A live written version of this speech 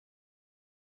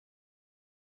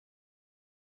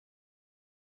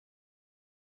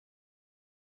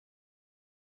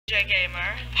DJ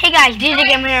Gamer. Hey guys, DJ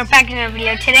Gamer here, back in another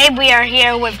video. Today we are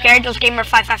here with Gyarados Gamer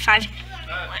 555.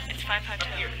 What? It's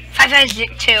 552.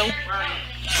 552.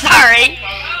 Sorry.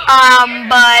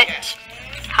 But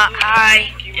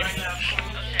hi. Yes.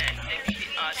 Okay.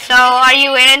 So are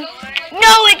you in?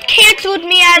 No, it canceled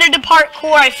me out of the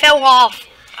parkour. I fell off.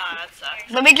 That sucks.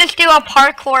 Let me just do a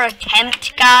parkour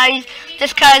attempt, guys.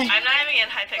 Just cause I'm not even in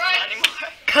Hypixel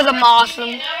anymore. cause I'm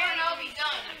awesome.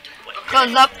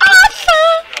 Cause I'm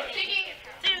awesome.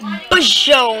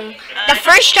 Boom. The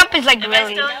first jump is like Am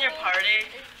really. I still in your party?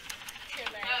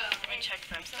 Let me check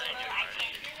if I'm still in your party.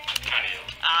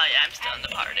 Oh yeah, I'm still in the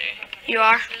party. You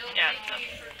are? Yeah.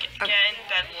 Get in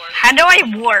bed ward. How do I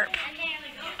warp?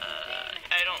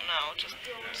 I don't know. Just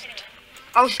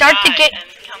I'll start to die get. and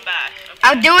come back. Okay.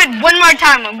 I'll do it one more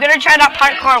time. I'm gonna try that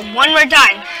parkour one more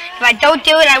time. If I don't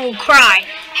do it, I will cry.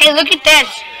 Hey, look at this,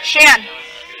 Shan.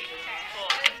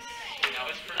 Cool.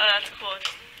 Oh, that's cool.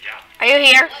 Are you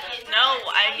here? No,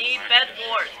 I need bed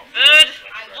ward. Bed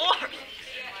ward.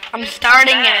 I'm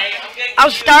starting it.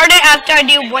 I'll start it after I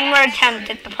do one more attempt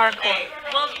at the parkour.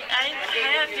 Well, I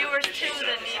have viewers too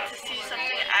that need to see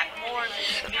something more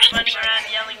than me running around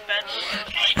yelling bed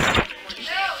ward.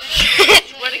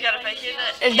 Swear to God, if I hear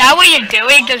that. Is that what you're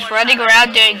doing? Just running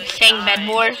around doing saying bed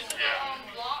wars?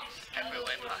 Every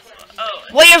way possible. Oh.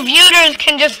 Well, your viewers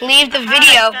can just leave the I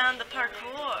video. found the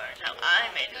parkour. No, I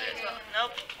made it as well.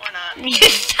 Nope, or not. Can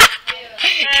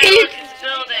you- It's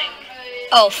building.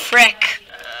 Oh, frick.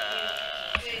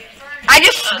 I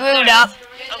just screwed up.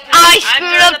 Okay. I I'm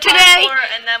screwed doing up the today. parkour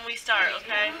and then we start,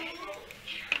 okay?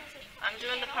 I'm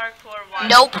doing the parkour one.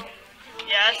 Nope.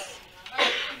 Yes.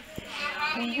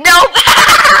 Nope.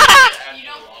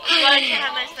 But I can't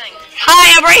have nice things.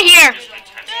 Hi, I'm right here.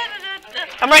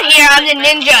 I'm right here. I'm the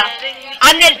ninja.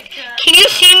 Can you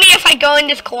see me if I go in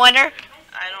this corner?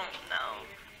 I don't know.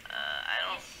 I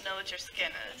don't know what your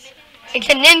skin is. It's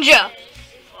a ninja.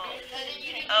 Well,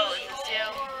 oh, is this you?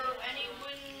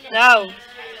 No. Oh.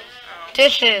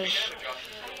 This is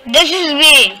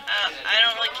me. I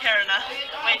don't really care enough.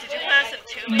 Wait, did you put us in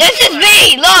 2v2? This is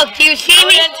me. Look, do you see Oh,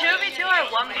 me? in 2v2 or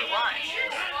 1v1?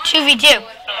 2v2.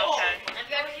 Oh, okay.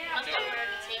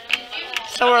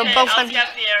 So we're Okay, both I'll on. scout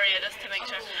the area just to make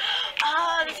sure.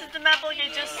 Ah, this is the map like I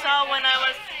just saw when I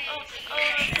was. Oh,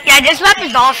 Yeah, this map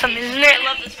is awesome, isn't I it?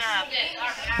 love this map.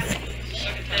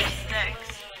 There's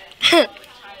sticks. Why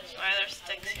are there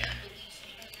sticks here?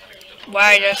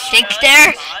 Why are there sticks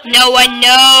there? No one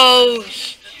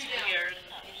knows. That's weird.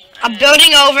 I'm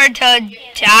building over to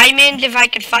diamonds if I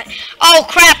could find. Oh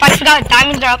crap! I forgot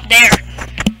diamonds are up there.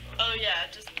 Oh yeah,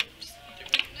 just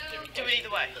do it either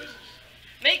way.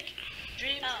 Make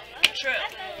dreams true.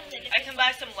 I can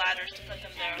buy some ladders to put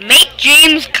them there. Make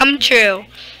dreams come true.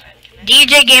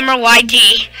 DJ Gamer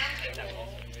YT.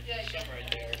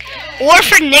 Or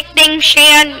for nickname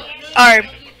Shan or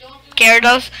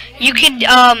Gyarados, you could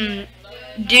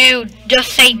do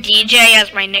just say DJ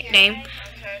as my nickname. Okay.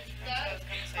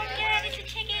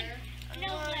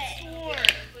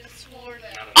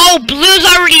 Oh, blue's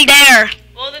already there.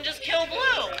 Well then just kill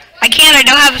blue. I can't. I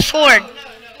don't have a sword.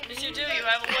 Yes you do. You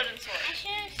have a wooden sword.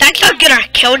 That's not gonna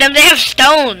kill them. They have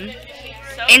stone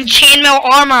So and chainmail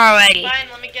armor already. fine.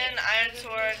 Let me get an iron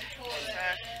sword.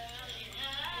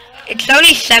 It's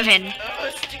only 7. Oh,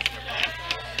 it's too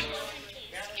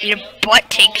Your butt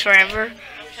takes forever.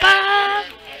 Bah.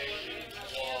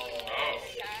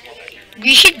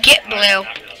 We should get blue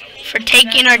for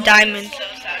taking our diamonds. so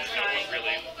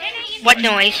satisfying. What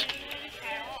noise?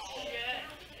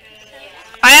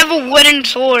 I have a wooden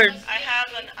sword. I have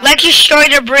an. Let's destroy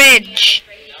the bridge.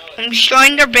 I'm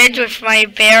destroying the bridge with my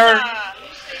bear. Ah,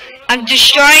 I'm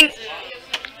destroying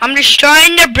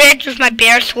the bridge with my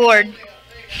bear sword.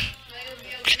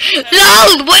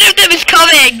 No! One of them is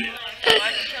coming! I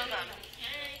can kill them.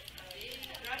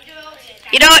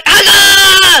 You know what?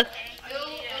 Huzzah!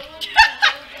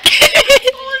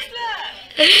 What was that?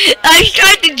 I was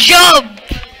trying to jump!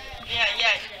 Yeah.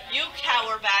 You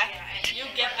cower back. You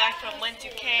get back from whence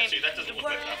you came. See, that doesn't look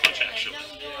like that much, actually.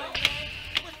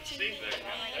 See,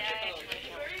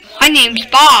 My name's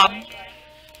Bob. This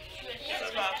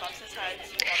is Rob. Bob says hi.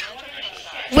 This is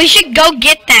Bob. We should go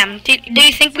get them. Do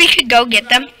you think we should go get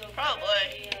them?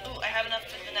 Probably. Ooh, I have enough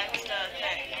for the next thing.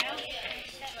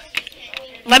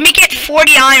 Let me get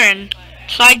 40 iron.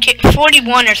 So I get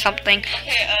 41 or something.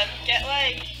 Okay, get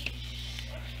like.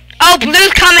 Oh,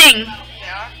 blue's coming!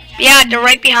 Yeah? Yeah, they're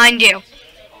right behind you.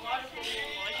 Well,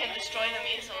 we can destroy them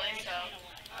easily, so.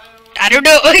 I don't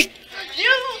know.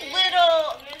 You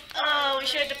little. Oh, we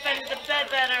should have defended the bed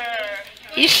better.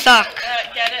 You suck.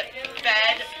 Get it?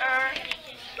 Better.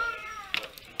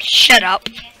 Shut up.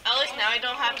 At least now I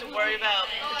don't have to worry about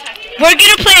protecting. We're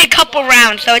gonna play a couple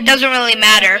rounds, so it doesn't really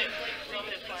matter. We'll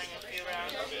be playing a few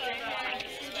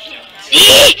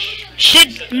rounds.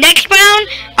 Should next round?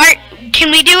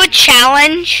 Can we do a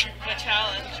challenge? A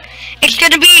challenge. It's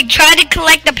gonna be try to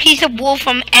collect a piece of wool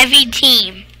from every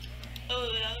team.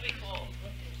 Oh, that would be cool.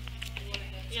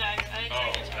 Yeah, I Oh,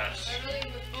 agree. that's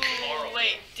Ooh,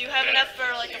 wait, do you have enough for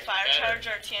like a fire charge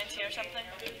or TNT or something?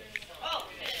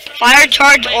 Fire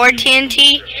charge or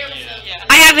TNT? Yeah.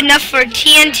 I have enough for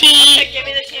TNT. Okay, give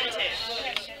me the TNT.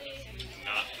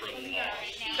 not for long.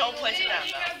 Don't place it down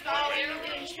though.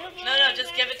 No,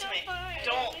 just give it to me.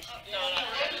 Don't. No.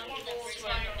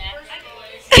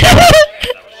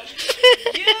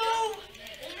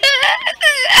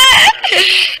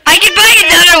 I can buy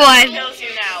another one. Kills you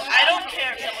now. I don't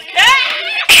care if someone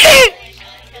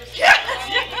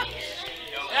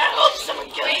I hope someone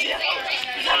kills you.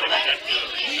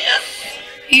 Yes.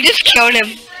 You just killed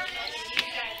him.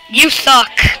 You suck.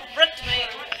 Ripped me.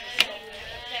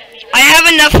 I have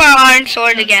enough for our iron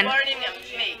sword again. You aren't even a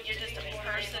mate. You're just a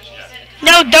person.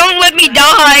 No, don't let me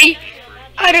die.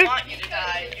 I don't. want you to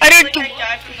die. I don't Like do- that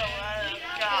guy from the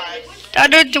God. I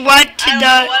don't want to I don't know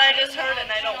die. what I just heard,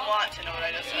 and I don't want to know what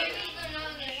I just heard.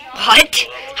 What?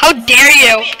 How dare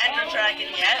you? Be Ender Dragon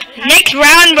yet? Next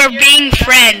round we're being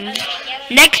friends.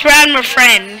 Next round we're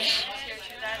friends.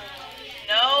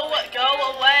 No, go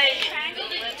away, you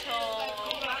little.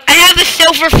 I have a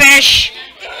silverfish.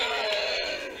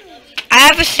 I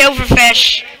have a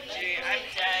silverfish. Gee, I'm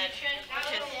dead.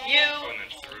 Because you.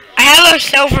 I have a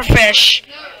silverfish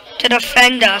to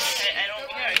defend us. I don't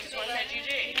care. I just want to say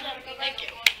GG. Thank you.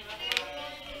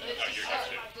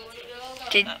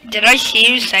 Did I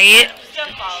see you say it? Still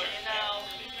follow you now.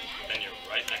 Then you're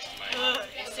right next to my.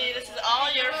 You see, this is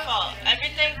all your fault.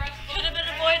 Everything could have been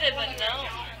avoided, but no.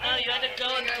 No, you had to go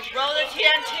and throw the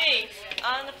TNT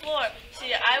on the floor.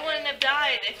 See, I wouldn't have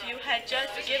died if you had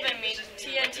just given me the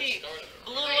TNT.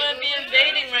 Blue wouldn't be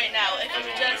invading right now if you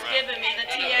had just given me the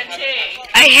TNT.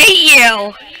 I hate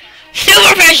you.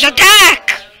 Silverfish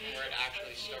attack!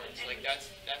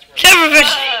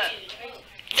 Silverfish!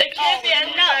 There can't be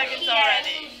any dragons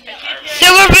already. I keep hearing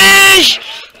Silverfish!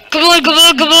 Come on, come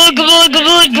on, come on, come on, come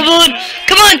on, come on,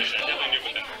 come on!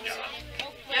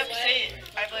 Yep, see,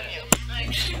 I blame you.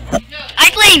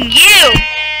 I blame you!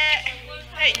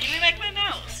 Hey, give me back my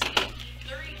mouse.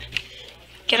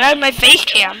 Get out of my face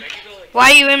cam.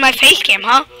 Why are you in my face cam,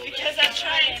 huh? Because I'm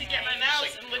trying to get my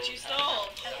mouse and what you stole.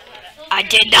 I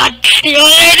did not steal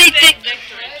anything.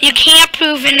 Victory. You can't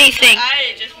prove anything.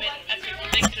 I just made an epic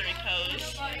victory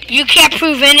pose. You can't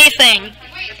prove anything.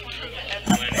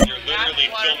 When you're literally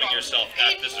filming yourself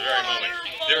at this very moment,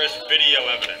 there is video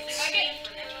evidence.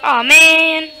 Oh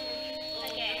man.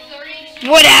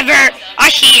 Whatever. I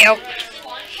see you.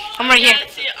 I'm right here.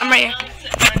 I'm right here.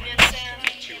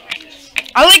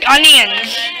 I like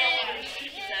onions.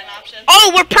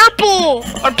 Oh, we're purple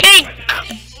or pink.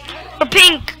 Or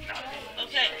pink.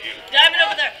 Okay, diamond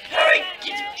over there. Hurry,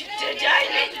 get the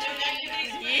diamond.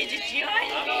 Get the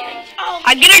diamond. Oh,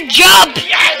 I'm gonna jump.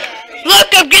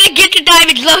 Look, I'm gonna get the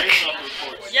diamonds. Look.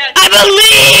 yes. I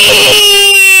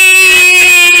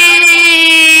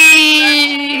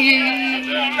believe.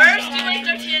 First you waste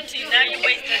our TNT, now you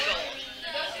waste our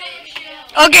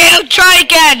gold. Okay, I'll try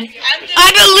again. I Can you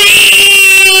believe.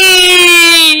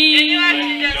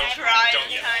 actually just try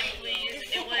this time, please?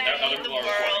 It would mean the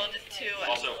world to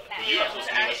Also, you have to to do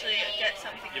it. actually get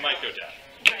something. You might go down.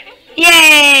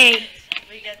 Yay.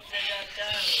 We get the job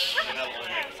done.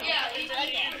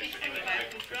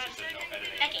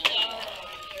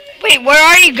 Wait, where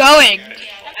are you going?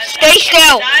 Stay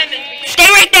still. Diamond, Stay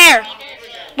right there.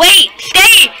 Wait,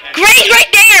 stay. Gray's right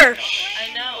there. I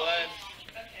know.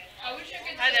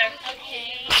 Hi there.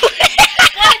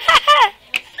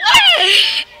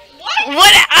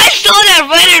 What? I saw that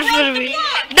right in front of me.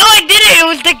 No, I didn't. It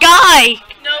was the guy.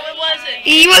 No, it wasn't.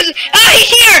 He was. Oh, he's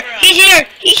here. He's here.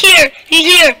 He's here. He's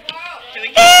here. Can we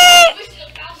kill him?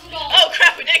 Oh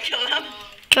crap, we did kill him.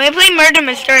 Can we play murder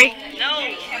mystery No,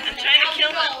 I'm trying to kill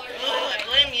him. Oh, I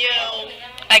blame you.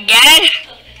 again?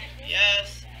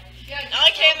 Yes. Now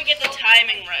I can't even get the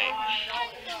timing right.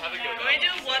 Can we do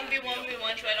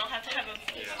 1v1v1 so I don't have to have a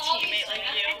teammate like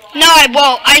you? No, I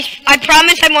won't. I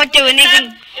promise I won't do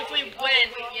anything. If we win,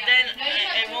 then I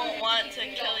won't want to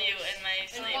kill you in my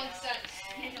sleep.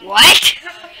 What?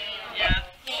 Yeah.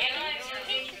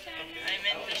 I'm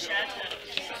in the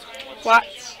shadows. What?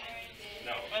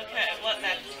 Okay, what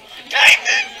next?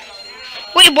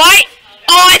 Wait, what?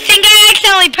 Oh, I think I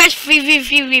accidentally pressed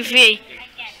VVVVV.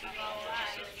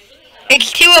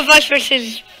 It's 2 of us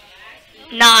versus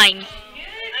 9. I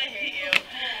hate you.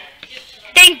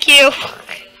 Thank Thank you.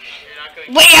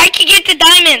 Wait, I can get the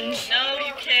diamonds. No,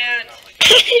 you can't.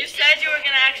 You said you were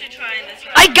gonna actually try in this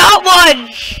round. I got one.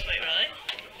 Wait,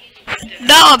 really?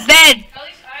 No, bed.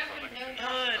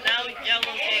 Now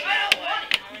yellow's getting that one.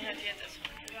 I only have to get this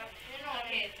one.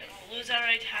 Blue's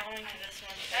already toweling to this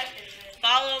one.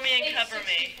 Follow me and cover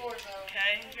me.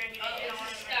 Okay?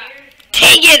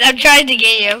 Dang it, I'm trying to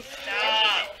get you.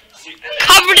 Stop.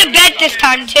 Cover the bed this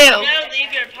time I'm too. gonna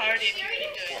leave your party if you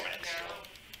keep doing this.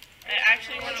 I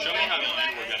actually want to Show me how you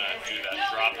were gonna do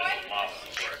that drop in the lava.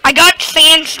 I got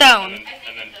sandstone.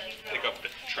 And then pick up the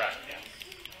track.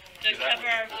 to cover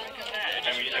our bed.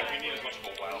 And we need as much of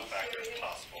a wow factor as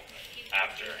possible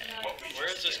after what we. Where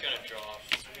is this gonna draw?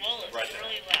 Well, it's Right there.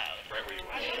 really loud. Right where you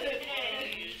want.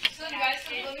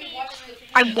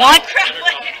 I want.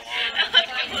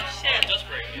 Oh, shit. Just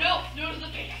break it.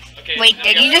 Okay, Wait, now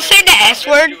did we you gotta just say the S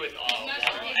word? do it all water.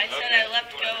 I said I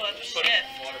left go of shift.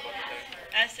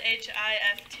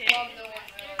 S-H-I-F-T.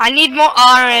 I need more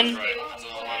iron. You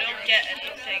don't get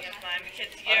anything of mine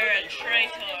because you're a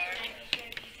traitor.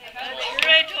 A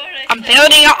traitor. I'm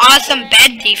building an awesome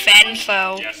bed defense,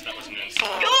 so. Yes, that was an insult.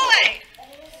 Go away!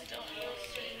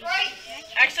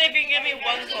 Actually, if you can give me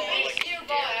one gold.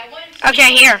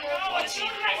 Okay, here. Never Have mind,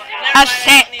 I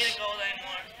six. don't need a gold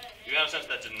anymore. You have a sense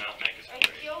that did not make us great.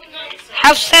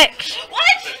 Have 6.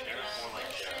 What?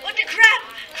 What the crap?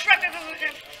 Crap.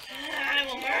 I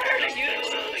will murder you.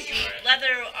 You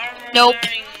leather armor Nope.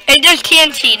 wearing. It does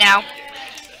TNT now.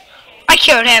 I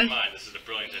killed him. Fine, this is a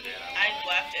brilliant idea. I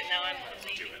left it. Now I'm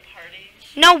leaving the party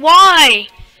No, why?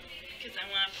 because I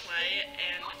want to play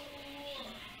and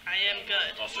I am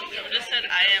good. Also, we have You just said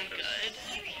I am good.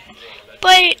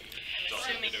 But I'm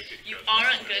assuming you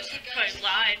aren't good. You probably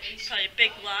lied. You're probably a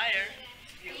big liar.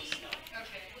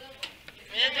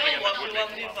 I'm gonna do a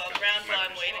 1v1 round while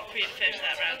I'm waiting for you to finish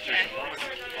that round,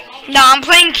 okay? no, I'm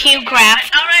playing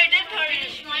CubeCraft. I already did party.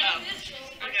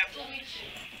 Oh, okay.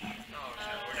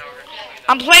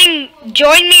 I'm playing.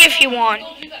 Join me if you want.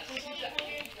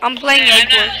 I'm playing I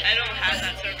Eggwood. don't have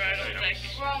that server, I don't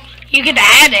think. You can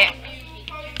add it.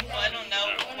 Well, I don't know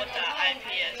what the IP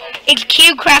is. It's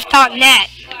CubeCraft.net.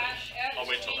 I'll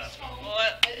wait till that's gone.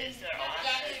 What is there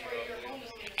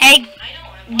on? Egg.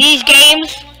 These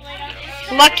games.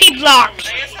 Lucky Blocks.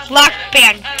 Block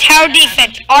Band. Tower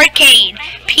Defense. Arcade.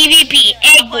 PvP.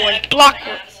 Eggwood.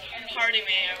 Blockwood. Party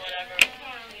me or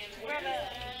whatever.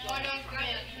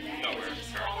 No,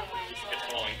 it's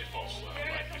falling. It falls slow.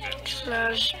 Like it is.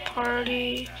 Slash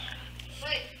party.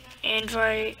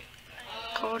 Invite.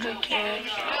 Go to dead.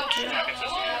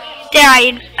 There,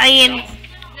 I in. There.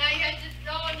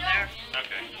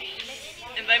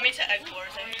 Okay. Invite me to Egg Wars.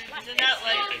 Isn't that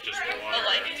like They just a water.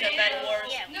 like to Bed Wars?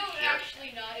 Yeah,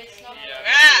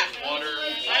 Ah! water.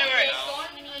 Fireworks.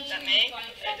 Is that me?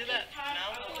 Did I do that?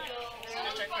 No?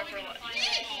 Hashtag prep for what?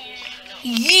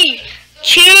 Yee.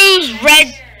 Choose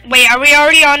red. Wait, are we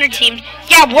already on a team?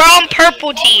 Yeah, we're on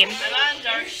purple team. I'm on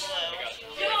Dark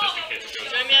Glow.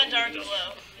 Join me on Dark Glow.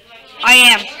 I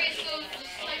am.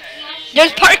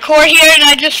 There's parkour here, and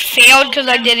I just failed because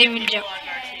I didn't even jump. On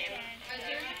our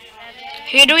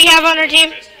team. Who do we have on our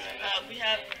team? We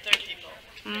have 3 people.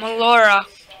 Melora.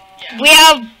 Yeah. We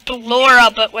have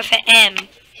Blora, but with an M.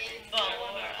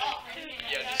 Oh,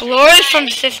 Blora's from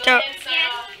Sister.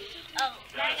 Oh,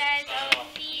 bye guys.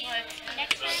 See you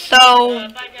next time. So,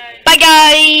 bye guys. bye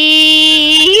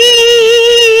guys.